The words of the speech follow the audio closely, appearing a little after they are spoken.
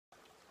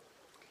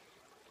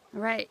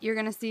Right, you're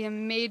going to see a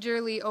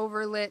majorly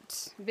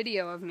overlit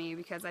video of me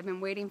because I've been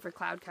waiting for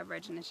cloud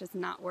coverage and it's just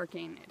not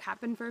working. It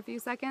happened for a few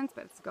seconds,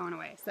 but it's going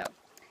away. So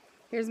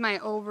here's my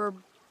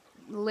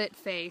overlit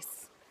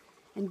face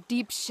and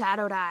deep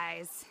shadowed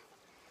eyes.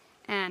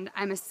 And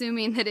I'm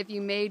assuming that if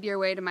you made your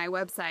way to my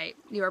website,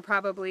 you are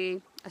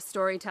probably a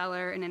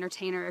storyteller, an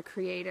entertainer, a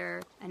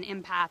creator, an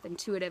empath,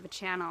 intuitive, a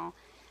channel,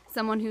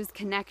 someone who's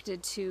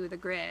connected to the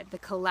grid, the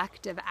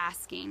collective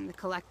asking, the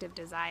collective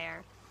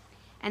desire.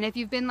 And if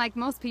you've been like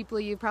most people,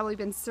 you've probably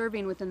been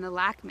serving within the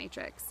lack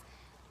matrix,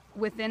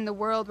 within the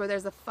world where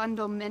there's a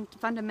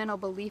fundamental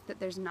belief that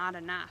there's not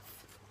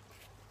enough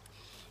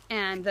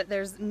and that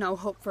there's no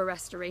hope for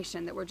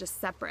restoration, that we're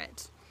just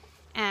separate.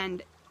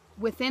 And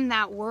within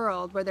that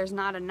world where there's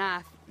not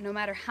enough, no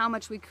matter how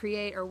much we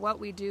create or what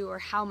we do or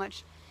how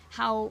much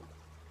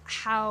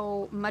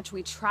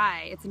we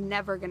try, it's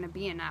never going to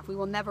be enough. We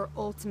will never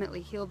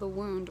ultimately heal the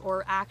wound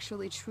or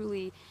actually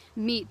truly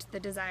meet the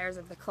desires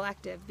of the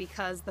collective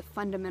because the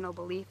fundamental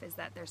belief is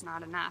that there's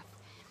not enough.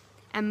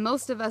 And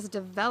most of us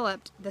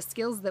developed the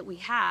skills that we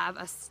have,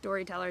 as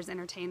storytellers,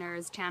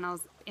 entertainers,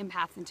 channels,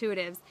 empaths,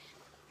 intuitives,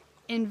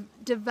 and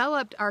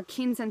developed our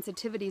keen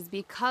sensitivities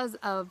because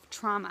of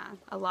trauma.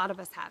 A lot of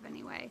us have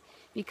anyway,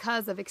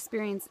 because of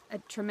experience a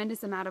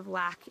tremendous amount of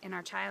lack in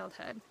our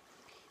childhood.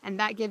 And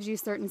that gives you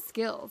certain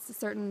skills,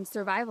 certain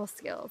survival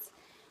skills.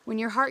 When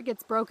your heart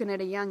gets broken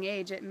at a young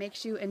age, it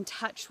makes you in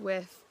touch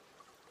with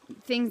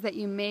things that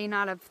you may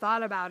not have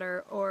thought about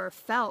or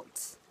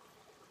felt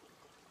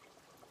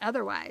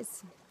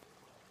otherwise.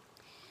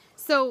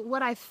 So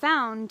what I've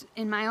found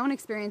in my own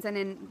experience and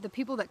in the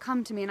people that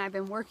come to me and I've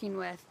been working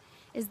with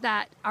is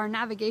that our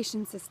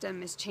navigation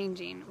system is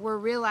changing. We're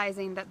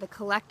realizing that the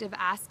collective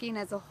asking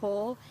as a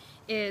whole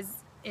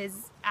is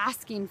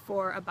asking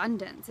for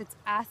abundance. It's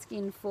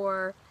asking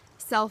for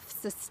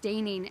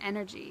self-sustaining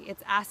energy.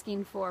 It's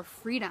asking for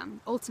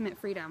freedom,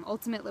 ultimate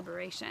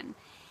liberation.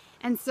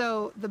 And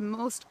so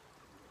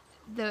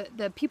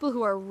the people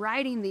who are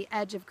riding the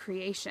edge of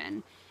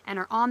creation and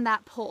are on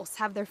that pulse,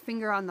 have their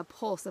finger on the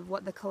pulse of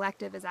what the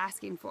collective is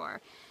asking for,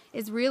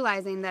 is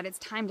realizing that it's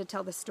time to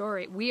tell the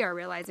story. We are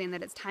realizing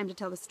that it's time to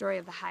tell the story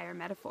of the higher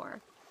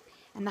metaphor.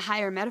 And the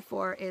higher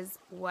metaphor is,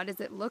 what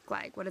does it look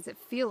like? What does it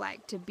feel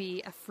like to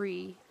be a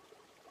free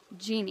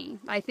genie?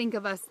 I think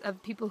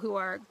of people who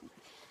are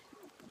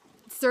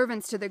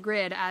servants to the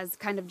grid as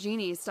kind of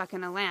genies stuck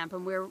in a lamp,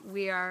 and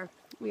we are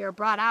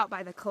brought out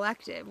by the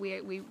collective.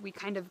 We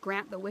kind of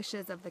grant the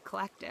wishes of the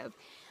collective.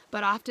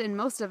 But often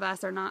most of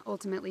us are not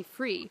ultimately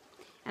free.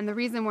 And the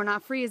reason we're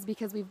not free is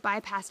because we've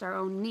bypassed our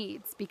own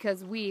needs,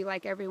 because we,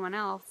 like everyone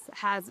else,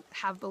 have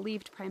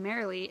believed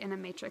primarily in a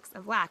matrix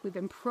of lack. We've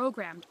been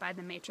programmed by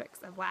the matrix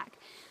of lack.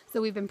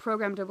 So we've been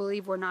programmed to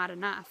believe we're not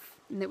enough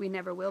and that we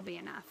never will be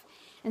enough.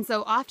 And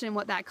so often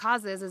what that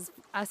causes is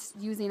us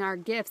using our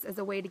gifts as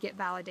a way to get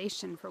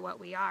validation for what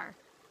we are.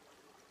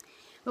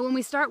 But when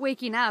we start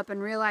waking up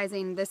and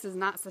realizing this is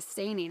not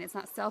sustaining, it's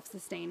not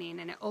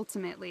self-sustaining, and it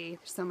ultimately,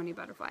 there's so many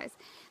butterflies,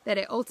 that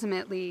it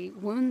ultimately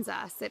wounds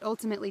us, it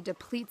ultimately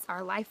depletes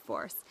our life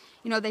force.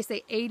 You know, they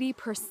say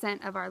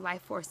 80% of our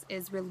life force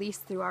is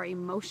released through our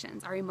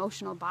emotions, our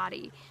emotional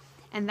body.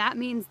 And that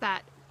means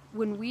that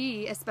when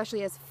we,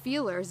 especially as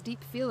feelers,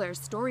 deep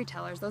feelers,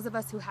 storytellers, those of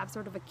us who have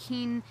sort of a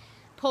keen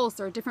pulse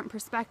or a different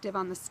perspective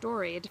on the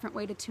story, a different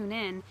way to tune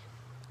in,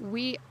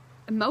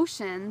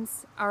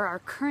 emotions are our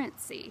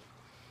currency.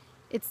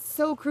 It's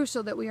so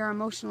crucial that we are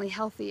emotionally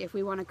healthy if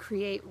we want to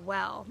create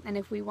well and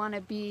if we want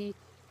to be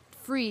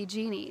free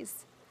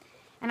genies.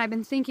 And I've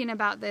been thinking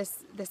about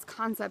this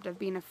concept of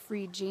being a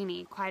free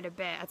genie quite a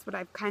bit. That's what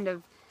I'm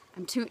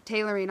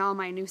tailoring all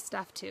my new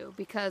stuff to,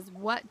 because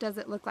what does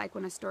it look like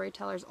when a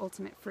storyteller is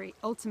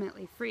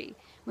ultimately free?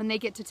 When they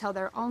get to tell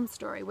their own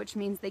story, which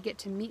means they get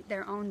to meet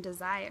their own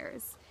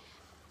desires.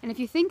 And if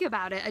you think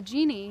about it, a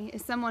genie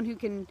is someone who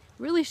can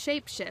really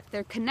shapeshift.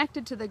 They're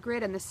connected to the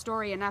grid and the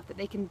story enough that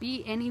they can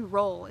be any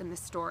role in the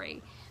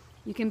story.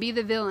 You can be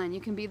the villain,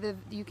 you can be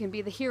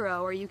the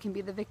hero, or you can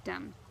be the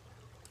victim.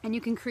 And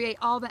you can create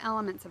all the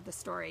elements of the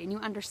story, and you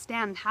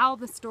understand how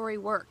the story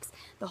works,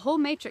 the whole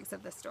matrix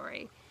of the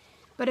story.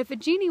 But if a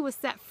genie was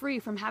set free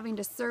from having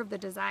to serve the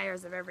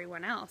desires of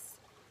everyone else,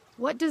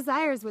 what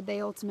desires would they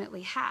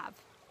ultimately have?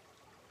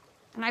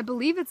 And I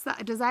believe it's the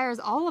desires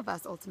all of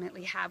us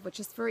ultimately have, which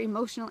is for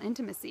emotional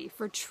intimacy,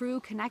 for true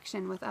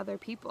connection with other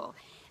people,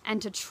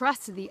 and to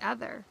trust the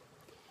other.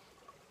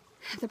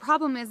 The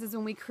problem is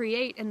when we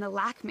create in the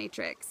lack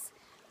matrix,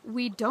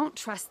 we don't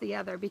trust the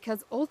other,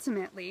 because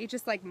ultimately,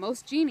 just like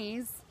most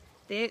genies,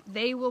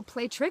 they will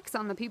play tricks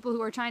on the people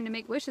who are trying to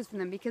make wishes for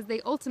them, because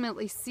they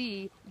ultimately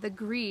see the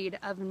greed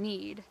of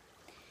need.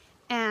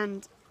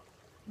 And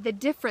the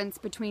difference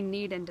between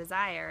need and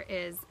desire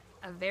is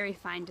a very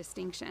fine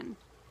distinction.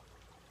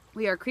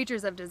 We are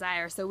creatures of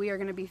desire, so we are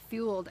going to be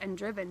fueled and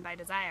driven by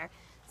desire.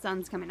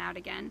 Sun's coming out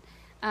again.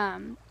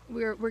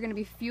 We're going to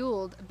be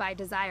fueled by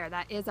desire.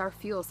 That is our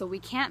fuel. So we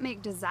can't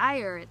make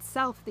desire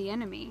itself the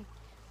enemy.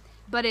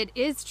 But it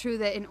is true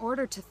that in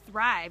order to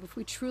thrive, if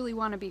we truly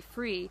want to be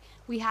free,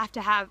 we have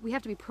to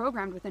be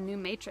programmed with a new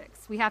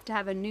matrix. We have to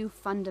have a new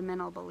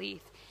fundamental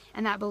belief,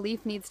 and that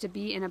belief needs to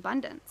be in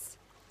abundance.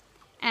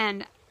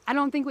 And I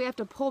don't think we have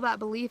to pull that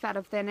belief out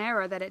of thin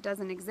air or that it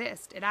doesn't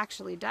exist. It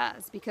actually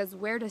does, because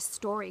where does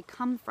story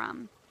come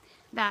from?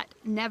 That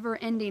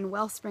never-ending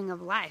wellspring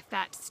of life,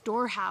 that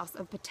storehouse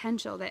of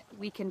potential that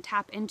we can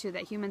tap into,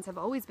 that humans have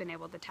always been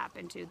able to tap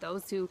into,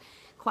 those who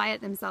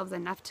quiet themselves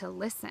enough to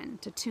listen,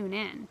 to tune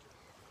in.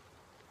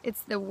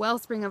 It's the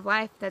wellspring of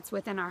life that's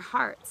within our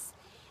hearts.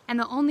 And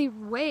the only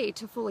way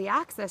to fully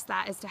access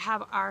that is to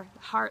have our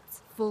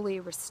hearts fully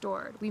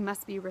restored. We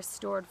must be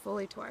restored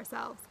fully to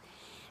ourselves.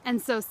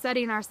 And so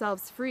setting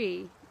ourselves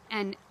free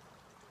and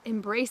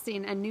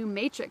embracing a new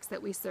matrix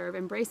that we serve,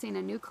 embracing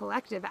a new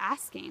collective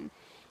asking,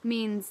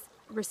 means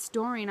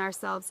restoring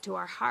ourselves to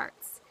our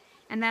hearts.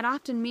 And that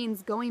often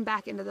means going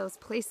back into those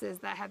places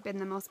that have been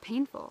the most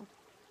painful.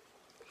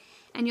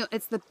 And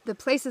it's the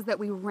places that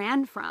we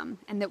ran from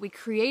and that we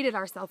created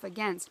ourselves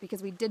against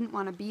because we didn't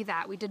want to be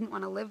that. We didn't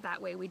want to live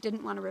that way. We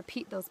didn't want to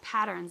repeat those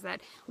patterns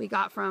that we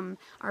got from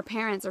our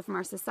parents or from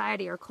our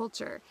society or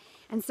culture.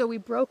 And so we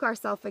broke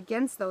ourselves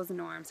against those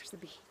norms. There's a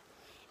bee.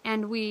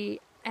 And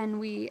we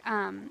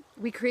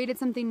created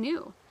something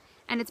new.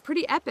 And it's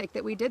pretty epic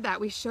that we did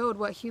that. We showed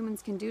what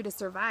humans can do to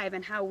survive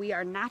and how we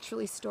are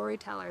naturally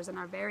storytellers in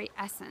our very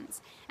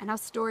essence, and how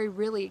story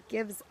really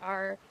gives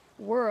our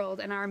world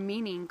and our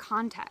meaning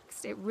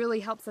context. It really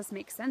helps us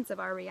make sense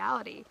of our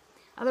reality.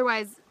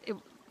 Otherwise,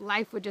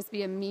 life would just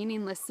be a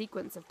meaningless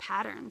sequence of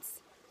patterns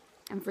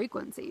and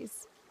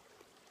frequencies.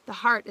 The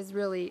heart is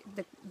really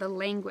the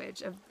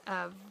language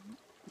of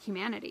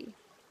humanity.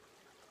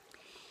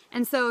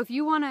 And so if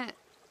you want to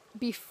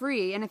be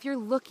free, and if you're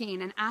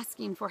looking and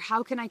asking for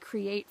how can I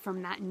create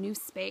from that new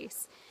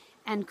space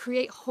and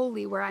create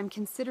wholly, where I'm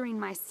considering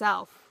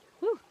myself,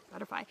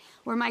 butterfly,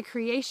 where my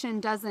creation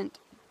doesn't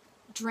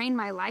drain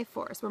my life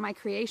force, where my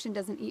creation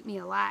doesn't eat me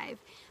alive,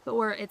 but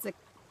where it's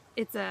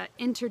a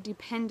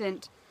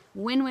interdependent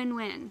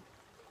win-win-win.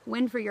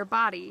 Win for your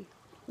body,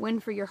 win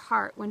for your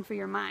heart, win for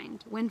your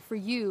mind, win for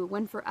you,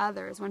 win for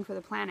others, win for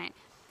the planet.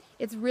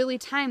 It's really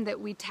time that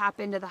we tap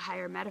into the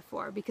higher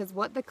metaphor, because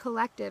what the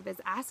collective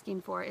is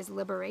asking for is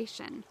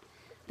liberation.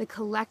 The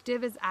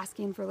collective is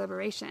asking for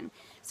liberation.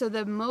 So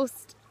the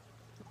most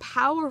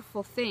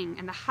powerful thing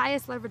and the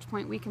highest leverage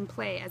point we can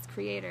play as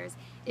creators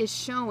is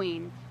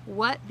showing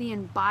what the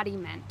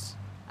embodiment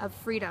of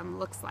freedom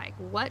looks like.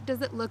 What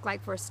does it look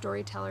like for a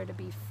storyteller to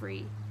be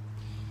free?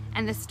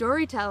 And the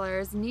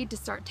storytellers need to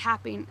start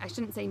tapping. I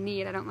shouldn't say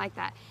need, I don't like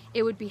that.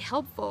 It would be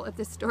helpful if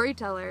the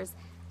storytellers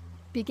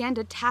began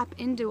to tap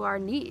into our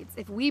needs,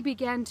 if we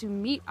began to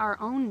meet our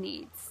own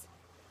needs.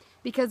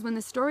 Because when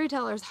the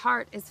storyteller's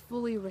heart is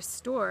fully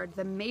restored,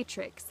 the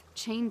matrix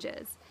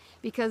changes,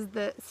 because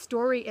the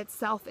story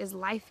itself is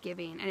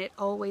life-giving and it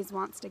always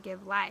wants to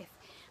give life.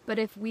 But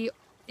if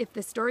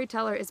the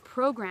storyteller is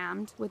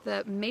programmed with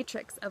the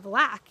matrix of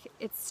lack,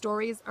 its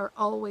stories are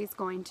always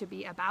going to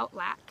be about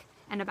lack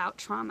and about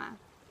trauma.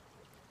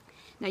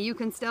 Now you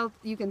can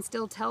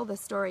still tell the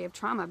story of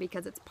trauma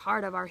because it's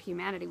part of our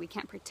humanity. We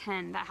can't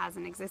pretend that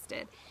hasn't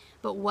existed.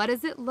 But what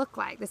does it look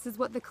like? This is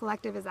what the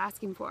collective is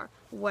asking for.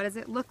 What does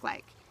it look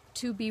like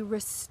to be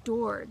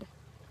restored,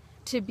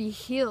 to be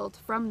healed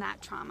from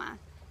that trauma,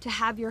 to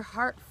have your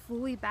heart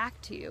fully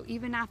back to you,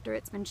 even after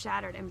it's been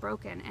shattered and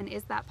broken? And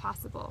is that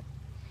possible?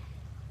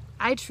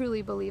 I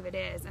truly believe it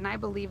is, and I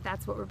believe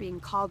that's what we're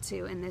being called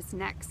to in this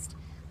next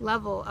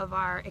level of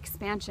our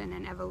expansion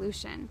and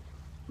evolution.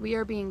 We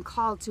are being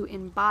called to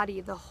embody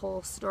the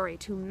whole story,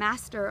 to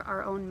master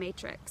our own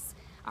matrix,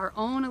 our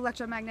own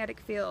electromagnetic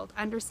field,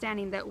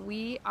 understanding that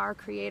we are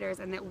creators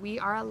and that we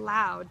are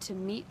allowed to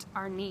meet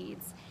our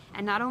needs.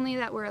 And not only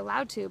that we're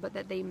allowed to, but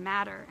that they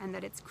matter and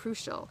that it's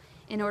crucial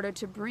in order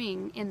to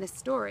bring in the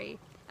story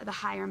the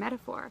higher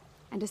metaphor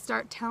and to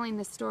start telling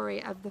the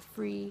story of the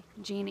free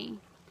genie.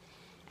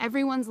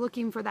 Everyone's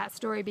looking for that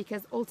story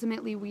because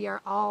ultimately we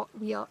are all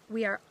the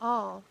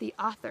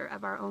author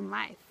of our own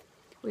life.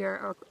 We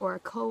are or a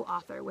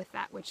co-author with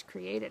that which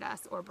created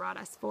us or brought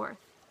us forth.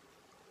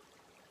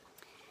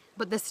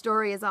 But the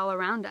story is all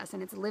around us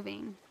and it's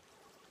living.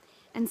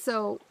 And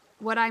so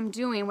what I'm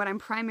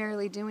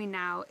primarily doing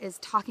now is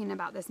talking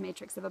about this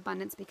matrix of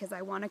abundance, because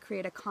I want to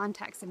create a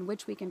context in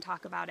which we can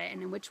talk about it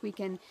and in which we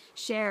can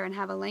share and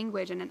have a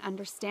language and an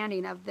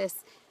understanding of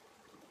this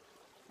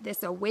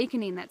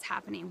awakening that's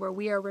happening, where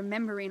we are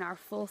remembering our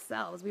full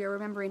selves. We are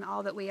remembering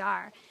all that we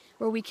are,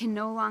 where we can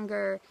no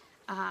longer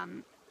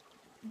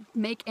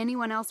make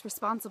anyone else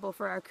responsible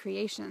for our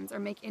creations or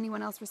make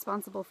anyone else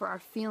responsible for our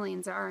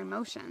feelings or our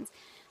emotions.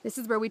 This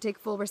is where we take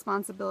full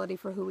responsibility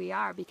for who we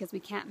are, because we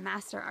can't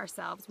master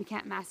ourselves. We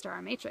can't master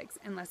our matrix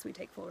unless we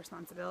take full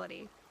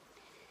responsibility.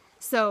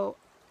 So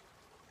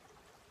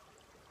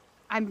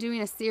I'm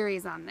doing a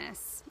series on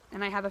this,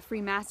 and I have a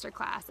free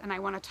masterclass, and I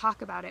want to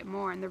talk about it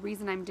more. And the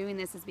reason I'm doing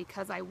this is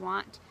because I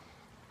want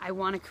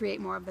to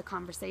create more of the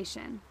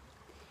conversation.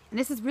 And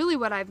this is really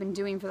what I've been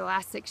doing for the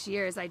last 6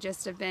 years. I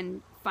just have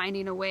been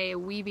finding a way,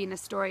 weaving a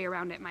story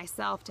around it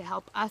myself to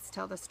help us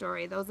tell the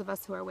story, those of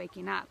us who are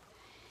waking up.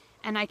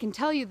 And I can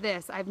tell you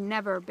this, I've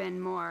never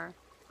been more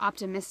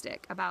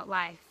optimistic about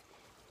life.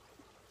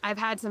 I've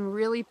had some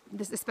really,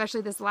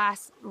 especially this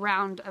last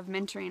round of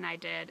mentoring I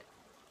did,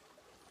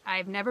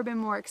 I've never been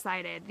more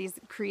excited. These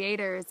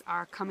creators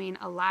are coming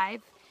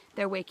alive,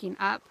 they're waking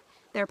up,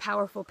 they're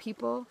powerful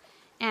people,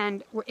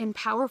 and we're in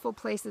powerful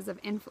places of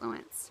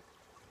influence.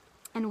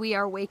 And we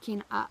are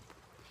waking up.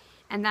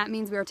 And that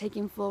means we are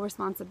taking full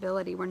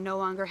responsibility. We're no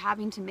longer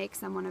having to make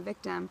someone a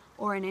victim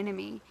or an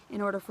enemy in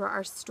order for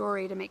our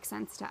story to make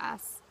sense to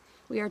us.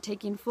 We are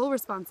taking full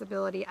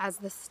responsibility as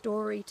the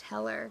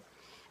storyteller,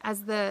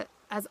 as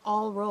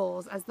all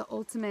roles, as the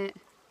ultimate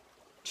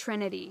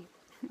trinity.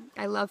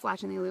 I love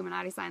flashing the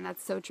Illuminati sign.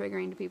 That's so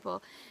triggering to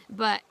people.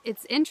 But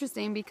it's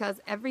interesting because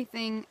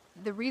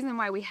the reason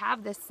why we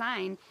have this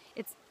sign,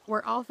 it's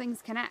where all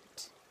things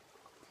connect.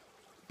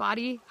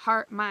 Body,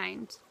 heart,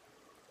 mind.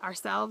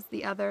 Ourselves,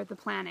 the other, the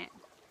planet.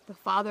 The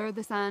Father,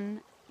 the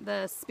Son,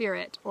 the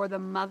Spirit, or the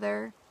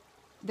mother,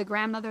 the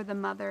grandmother, the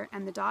mother,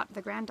 and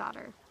the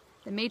granddaughter.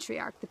 The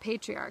matriarch, the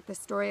patriarch, the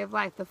story of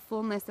life, the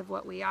fullness of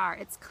what we are.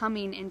 It's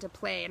coming into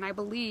play. And I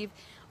believe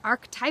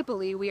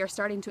archetypally we are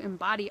starting to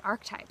embody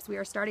archetypes. We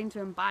are starting to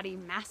embody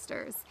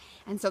masters.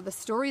 And so the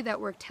story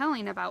that we're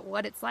telling about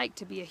what it's like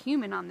to be a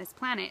human on this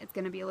planet is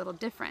going to be a little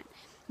different.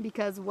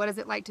 Because what is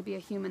it like to be a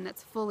human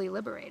that's fully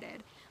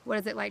liberated? What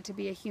is it like to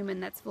be a human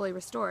that's fully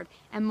restored?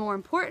 And more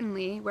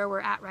importantly, where we're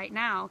at right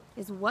now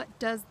is what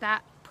does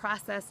that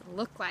process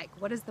look like?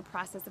 What does the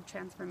process of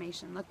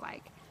transformation look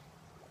like?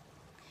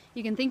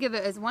 You can think of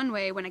it as one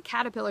way, when a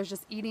caterpillar is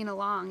just eating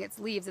along its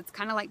leaves, it's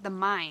kind of like the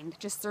mind,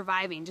 just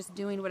surviving, just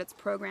doing what it's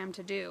programmed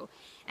to do.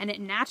 And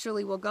it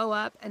naturally will go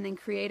up and then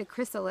create a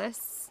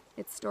chrysalis.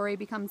 Its story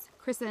becomes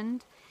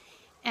christened,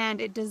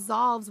 and it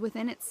dissolves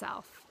within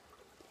itself.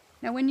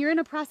 Now, when you're in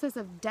a process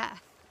of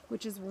death,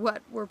 which is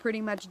what we're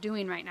pretty much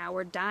doing right now,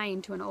 we're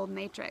dying to an old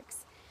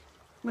matrix.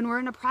 When we're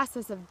in a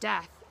process of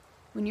death,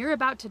 when you're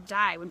about to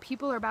die, when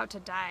people are about to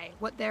die,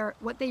 what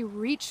they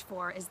reach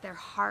for is their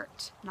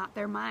heart, not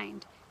their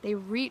mind. They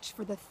reach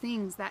for the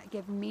things that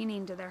give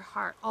meaning to their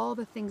heart, all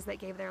the things that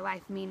gave their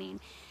life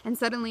meaning. And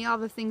suddenly all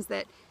the things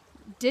that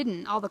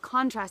didn't, all the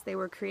contrast they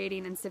were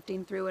creating and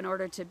sifting through in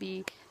order to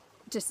be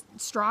just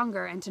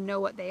stronger and to know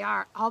what they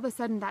are, all of a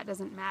sudden that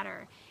doesn't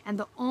matter. And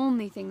the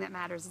only thing that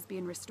matters is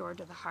being restored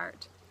to the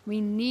heart. We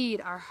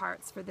need our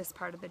hearts for this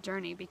part of the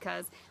journey,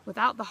 because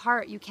without the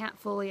heart, you can't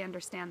fully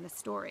understand the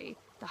story.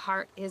 The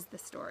heart is the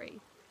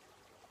story.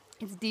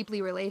 It's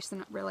deeply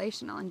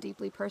relational and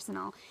deeply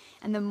personal.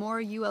 And the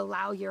more you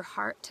allow your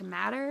heart to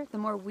matter, the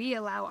more we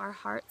allow our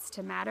hearts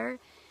to matter,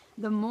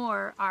 the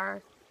more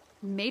our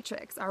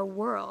matrix, our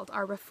world,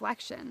 our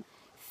reflection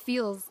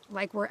feels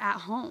like we're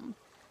at home.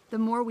 The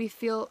more we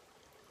feel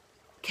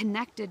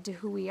connected to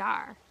who we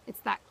are.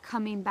 It's that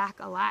coming back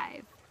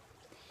alive.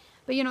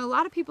 But, a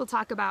lot of people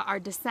talk about our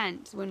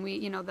descent when we,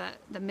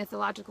 the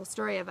mythological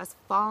story of us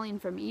falling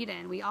from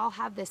Eden. We all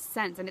have this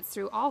sense, and it's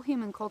through all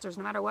human cultures,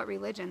 no matter what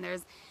religion.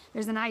 There's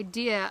an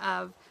idea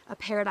of a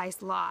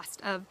paradise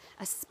lost, of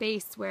a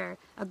space where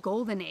a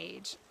golden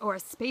age, or a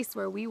space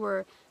where we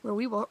were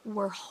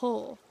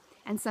whole,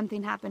 and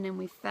something happened and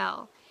we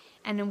fell.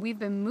 And then we've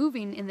been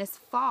moving in this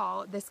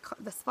fall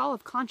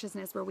of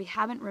consciousness where we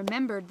haven't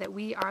remembered that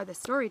we are the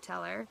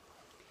storyteller.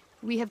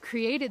 We have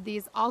created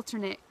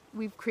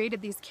we've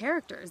created these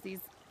characters,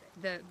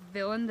 the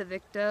villain, the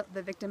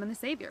victim, and the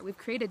savior. We've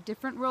created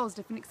different roles,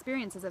 different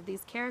experiences of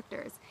these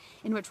characters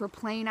in which we're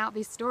playing out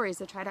these stories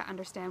to try to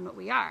understand what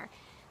we are.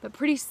 But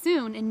pretty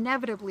soon,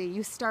 inevitably,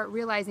 you start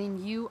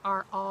realizing you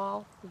are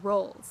all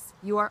roles.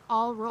 You are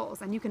all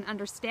roles, and you can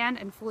understand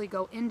and fully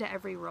go into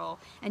every role.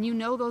 And you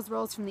know those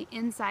roles from the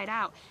inside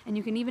out, and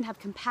you can even have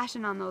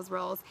compassion on those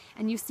roles,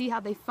 and you see how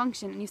they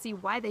function, and you see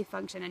why they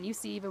function, and you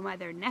see even why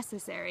they're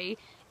necessary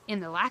in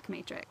the lack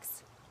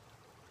matrix.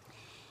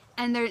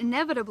 And there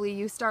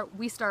inevitably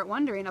we start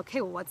wondering,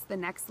 okay, well, what's the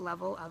next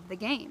level of the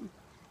game?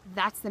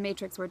 That's the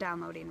matrix we're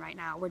downloading right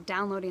now. We're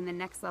downloading the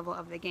next level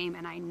of the game,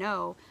 and I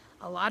know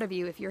a lot of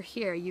you, if you're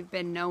here, you've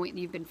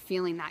been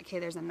feeling that, okay,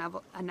 there's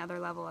another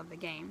level of the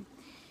game.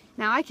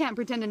 Now, I can't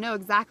pretend to know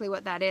exactly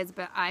what that is,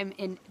 but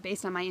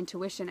based on my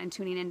intuition and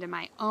tuning into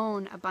my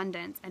own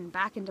abundance and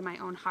back into my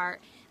own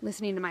heart,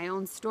 listening to my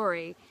own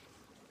story,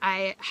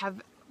 I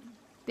have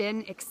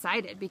been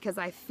excited because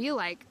I feel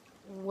like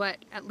what,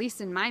 at least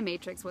in my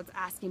matrix, what's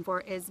asking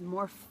for is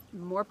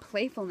more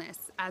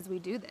playfulness as we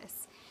do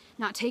this.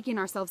 Not taking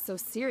ourselves so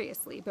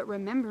seriously, but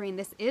remembering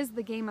this is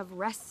the game of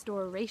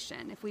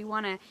restoration. If we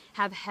want to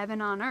have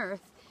heaven on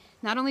earth,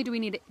 not only do we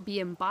need to be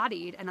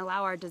embodied and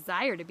allow our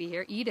desire to be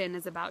here. Eden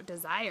is about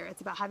desire.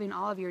 It's about having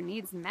all of your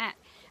needs met,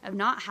 of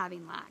not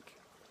having lack.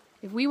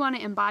 If we want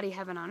to embody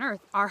heaven on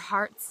earth, our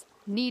hearts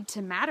need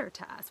to matter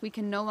to us. We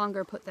can no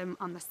longer put them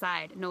on the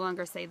side, no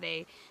longer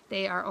say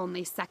they are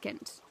only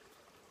second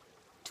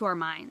to our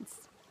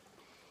minds.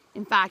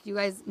 In fact, you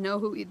guys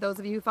know those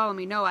of you who follow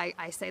me know I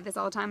say this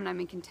all the time, and I'm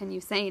going to continue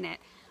saying it.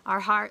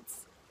 Our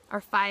hearts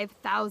are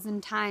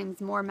 5,000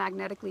 times more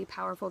magnetically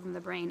powerful than the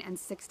brain and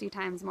 60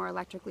 times more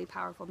electrically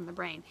powerful than the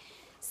brain.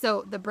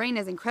 So the brain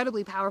is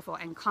incredibly powerful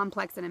and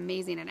complex and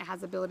amazing, and it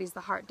has abilities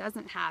the heart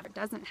doesn't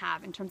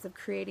have in terms of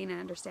creating and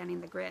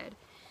understanding the grid.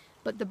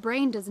 But the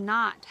brain does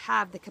not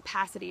have the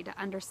capacity to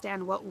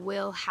understand what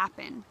will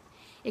happen.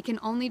 It can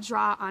only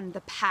draw on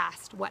the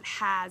past, what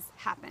has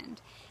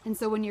happened. And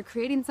so when you're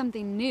creating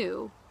something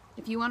new,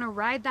 if you want to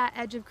ride that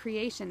edge of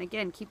creation,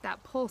 again, keep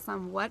that pulse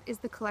on what is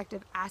the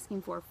collective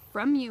asking for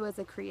from you as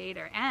a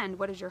creator, and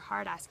what is your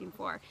heart asking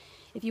for.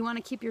 If you want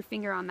to keep your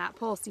finger on that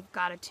pulse, you've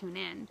got to tune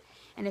in.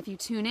 And if you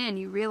tune in,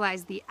 you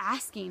realize the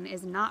asking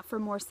is not for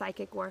more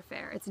psychic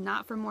warfare. It's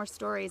not for more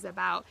stories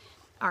about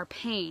our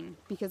pain,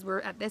 because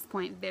we're at this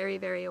point very,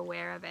 very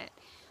aware of it.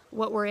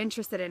 What we're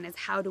interested in is,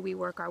 how do we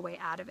work our way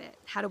out of it?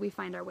 How do we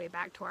find our way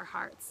back to our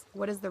hearts?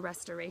 What does the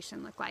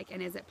restoration look like?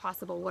 And is it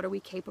possible? What are we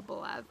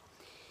capable of?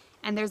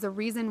 And there's a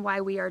reason why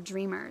we are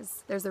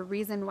dreamers. There's a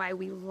reason why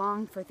we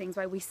long for things,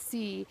 why we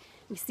see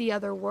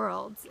other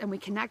worlds, and we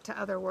connect to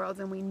other worlds,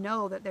 and we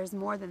know that there's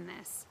more than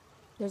this.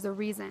 There's a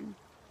reason.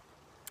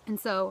 And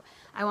so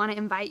I want to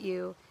invite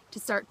you to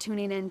start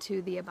tuning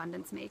into the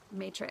abundance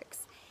matrix,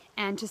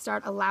 and to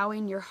start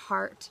allowing your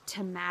heart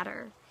to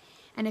matter.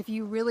 And if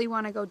you really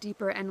want to go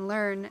deeper and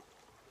learn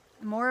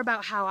more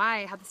about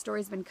how the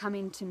story's been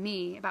coming to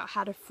me about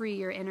how to free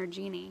your inner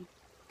genie,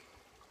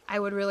 I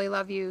would really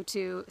love you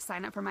to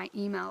sign up for my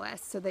email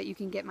list so that you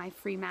can get my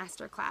free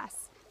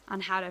masterclass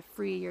on how to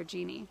free your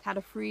genie, how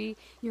to free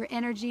your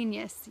inner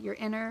genius, your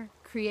inner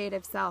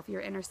creative self,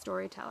 your inner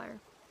storyteller.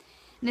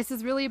 And this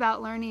is really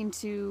about learning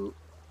to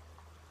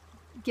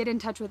get in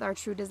touch with our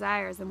true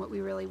desires and what we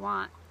really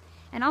want.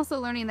 And also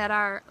learning that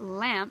our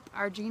lamp,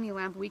 our genie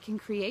lamp, we can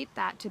create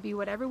that to be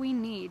whatever we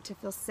need to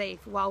feel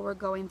safe while we're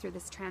going through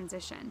this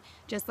transition.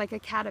 Just like a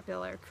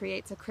caterpillar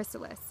creates a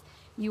chrysalis.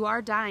 You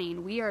are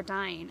dying, we are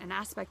dying. An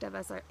aspect of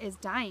us is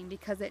dying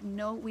because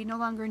we no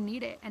longer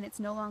need it, and it's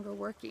no longer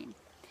working.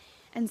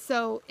 And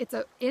so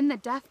in the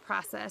death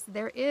process,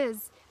 there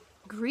is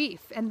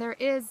grief, and there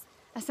is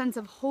a sense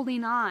of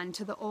holding on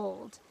to the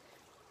old.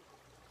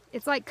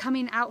 It's like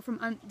coming out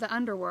from the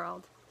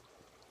underworld.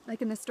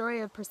 Like in the story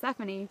of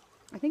Persephone,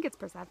 I think it's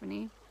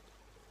Persephone,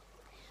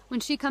 when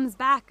she comes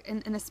back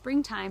in the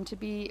springtime to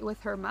be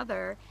with her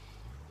mother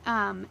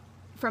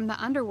from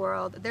the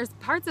underworld, there's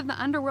parts of the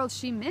underworld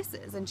she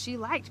misses and she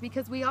liked,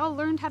 because we all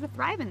learned how to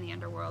thrive in the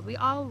underworld. We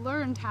all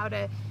learned how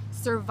to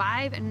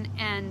survive and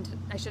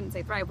I shouldn't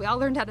say thrive, we all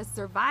learned how to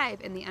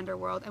survive in the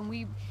underworld, and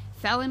we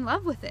fell in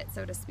love with it,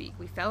 so to speak.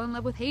 We fell in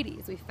love with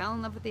Hades. We fell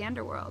in love with the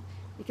underworld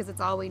because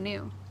it's all we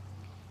knew.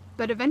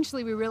 But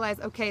eventually we realize,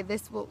 okay,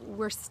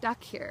 we're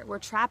stuck here. We're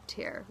trapped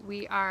here.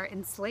 We are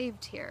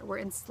enslaved here. We're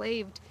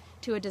enslaved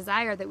to a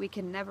desire that we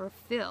can never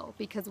fill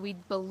because we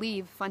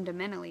believe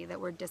fundamentally that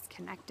we're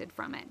disconnected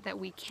from it, that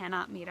we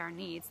cannot meet our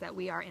needs, that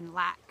we are in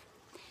lack.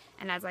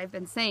 And as I've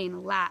been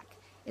saying, lack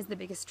is the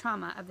biggest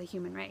trauma of the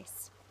human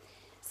race.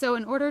 So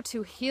in order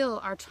to heal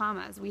our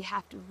traumas, we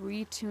have to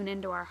retune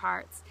into our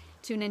hearts,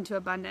 tune into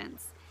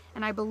abundance.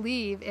 And I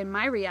believe in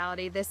my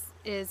reality, this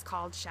is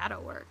called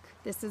shadow work.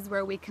 This is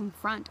where we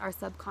confront our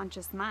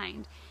subconscious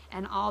mind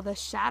and all the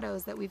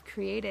shadows that we've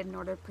created in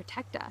order to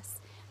protect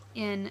us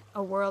in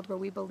a world where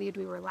we believed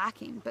we were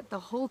lacking. But the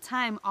whole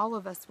time, all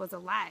of us was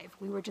alive.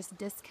 We were just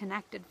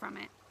disconnected from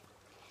it.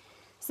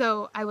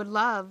 So I would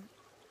love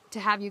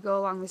to have you go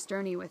along this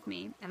journey with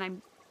me.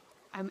 And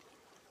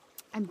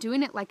I'm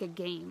doing it like a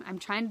game. I'm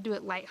trying to do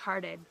it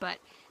lighthearted, but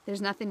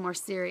there's nothing more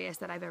serious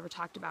that I've ever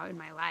talked about in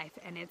my life.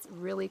 And it's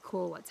really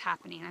cool what's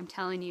happening. I'm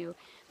telling you,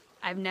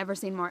 I've never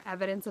seen more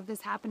evidence of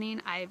this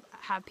happening. I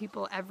have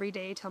people every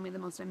day tell me the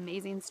most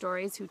amazing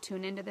stories who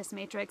tune into this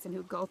matrix and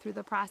who go through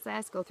the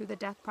process, go through the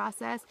death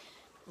process,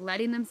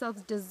 letting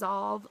themselves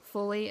dissolve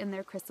fully in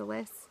their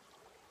chrysalis,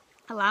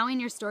 allowing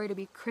your story to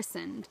be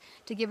christened,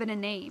 to give it a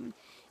name.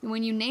 And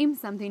when you name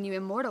something, you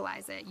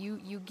immortalize it.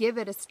 You give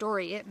it a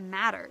story. It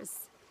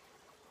matters.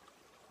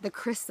 The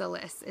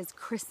chrysalis is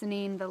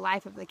christening the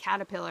life of the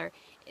caterpillar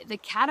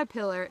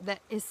that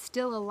is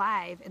still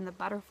alive in the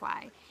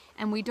butterfly.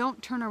 And we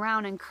don't turn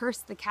around and curse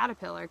the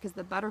caterpillar because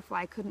the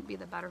butterfly couldn't be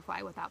the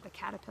butterfly without the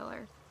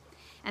caterpillar.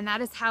 And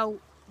that is how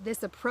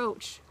this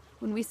approach,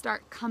 when we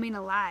start coming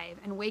alive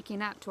and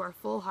waking up to our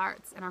full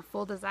hearts and our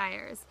full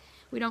desires,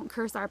 we don't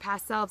curse our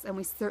past selves, and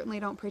we certainly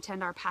don't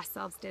pretend our past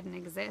selves didn't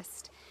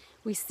exist.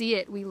 We see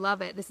it, we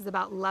love it. This is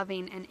about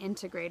loving and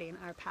integrating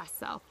our past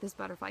self. This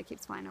butterfly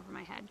keeps flying over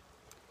my head.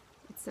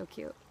 It's so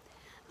cute.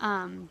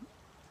 Sorry.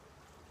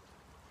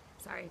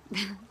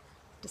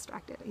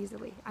 Distracted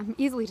easily. I'm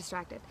easily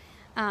distracted.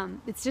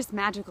 It's just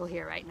magical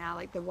here right now.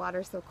 Like the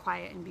water's so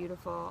quiet and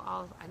beautiful.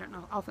 I don't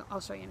know.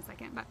 I'll show you in a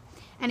second. But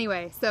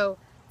anyway, so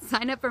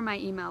sign up for my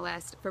email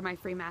list for my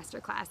free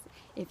masterclass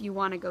if you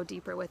want to go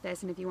deeper with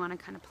this and if you want to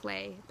kind of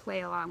play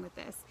along with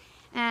this.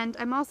 And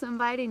I'm also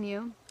inviting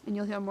you, and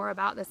you'll hear more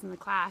about this in the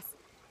class,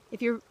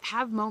 if you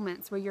have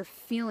moments where you're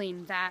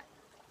feeling that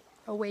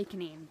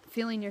awakening,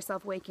 feeling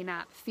yourself waking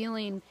up,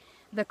 feeling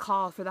the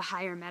call for the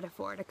higher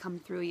metaphor to come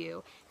through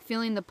you,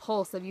 feeling the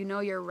pulse of,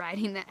 you're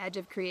riding the edge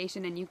of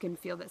creation and you can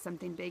feel that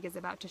something big is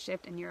about to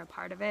shift and you're a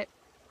part of it.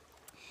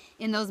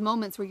 In those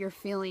moments where you're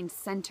feeling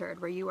centered,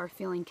 where you are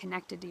feeling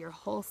connected to your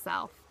whole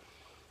self,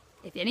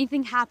 if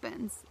anything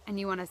happens and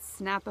you want to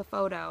snap a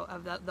photo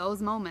of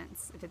those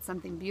moments, if it's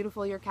something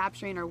beautiful you're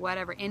capturing or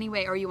whatever,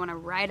 anyway, or you want to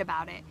write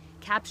about it,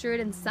 capture it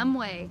in some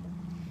way.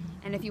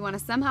 And if you want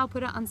to somehow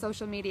put it on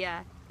social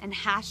media and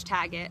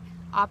hashtag it,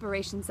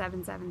 Operation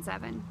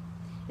 777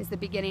 is the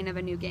beginning of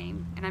a new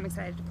game. And I'm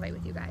excited to play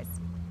with you guys.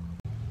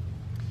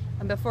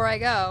 And before I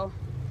go,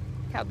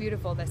 look how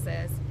beautiful this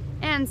is.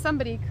 And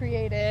somebody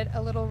created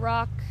a little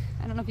rock,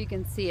 I don't know if you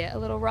can see it, a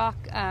little rock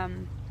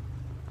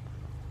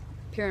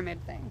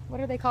pyramid thing. What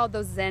are they called?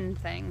 Those Zen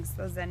things,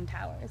 those Zen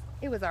towers.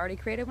 It was already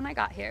created when I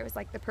got here. It was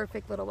like the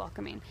perfect little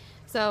welcoming.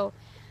 So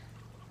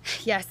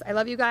yes, I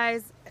love you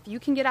guys. If you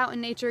can get out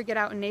in nature, get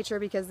out in nature,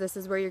 because this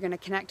is where you're going to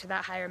connect to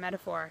that higher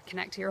metaphor,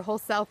 connect to your whole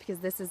self, because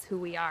this is who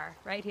we are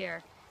right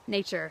here.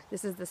 Nature,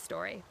 this is the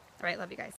story. All right, love you guys.